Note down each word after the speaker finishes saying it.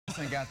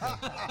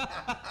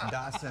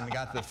Dawson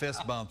got the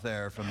fist bump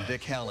there from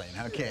Dick Helling.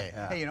 Okay.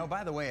 Yeah. Hey, you know,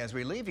 by the way, as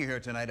we leave you here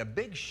tonight, a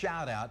big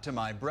shout out to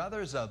my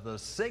brothers of the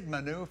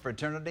Sigma Nu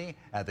fraternity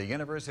at the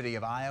University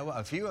of Iowa.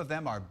 A few of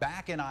them are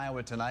back in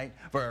Iowa tonight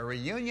for a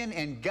reunion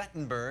in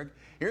Guttenberg.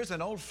 Here's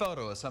an old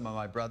photo of some of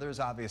my brothers,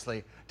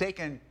 obviously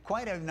taken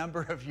quite a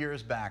number of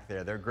years back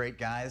there. They're great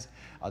guys.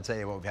 I'll tell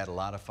you what, we've had a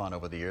lot of fun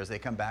over the years. They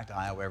come back to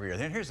Iowa every year.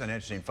 Then here's an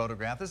interesting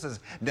photograph. This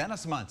is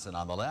Dennis Munson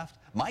on the left.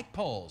 Mike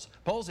Poles.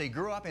 Poles, he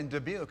grew up in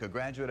Dubuque, a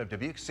graduate of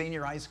Dubuque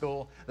Senior High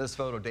School. This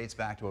photo dates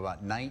back to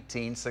about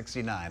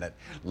 1969 at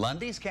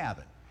Lundy's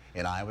Cabin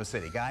in Iowa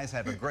City. Guys,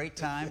 have a great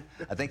time.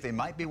 I think they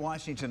might be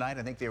watching tonight.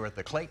 I think they were at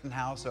the Clayton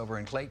House over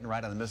in Clayton,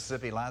 right on the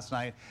Mississippi last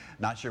night.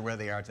 Not sure where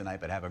they are tonight,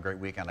 but have a great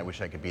weekend. I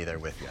wish I could be there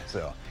with you.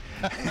 So,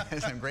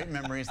 some great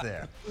memories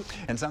there.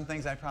 And some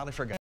things I probably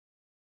forgot.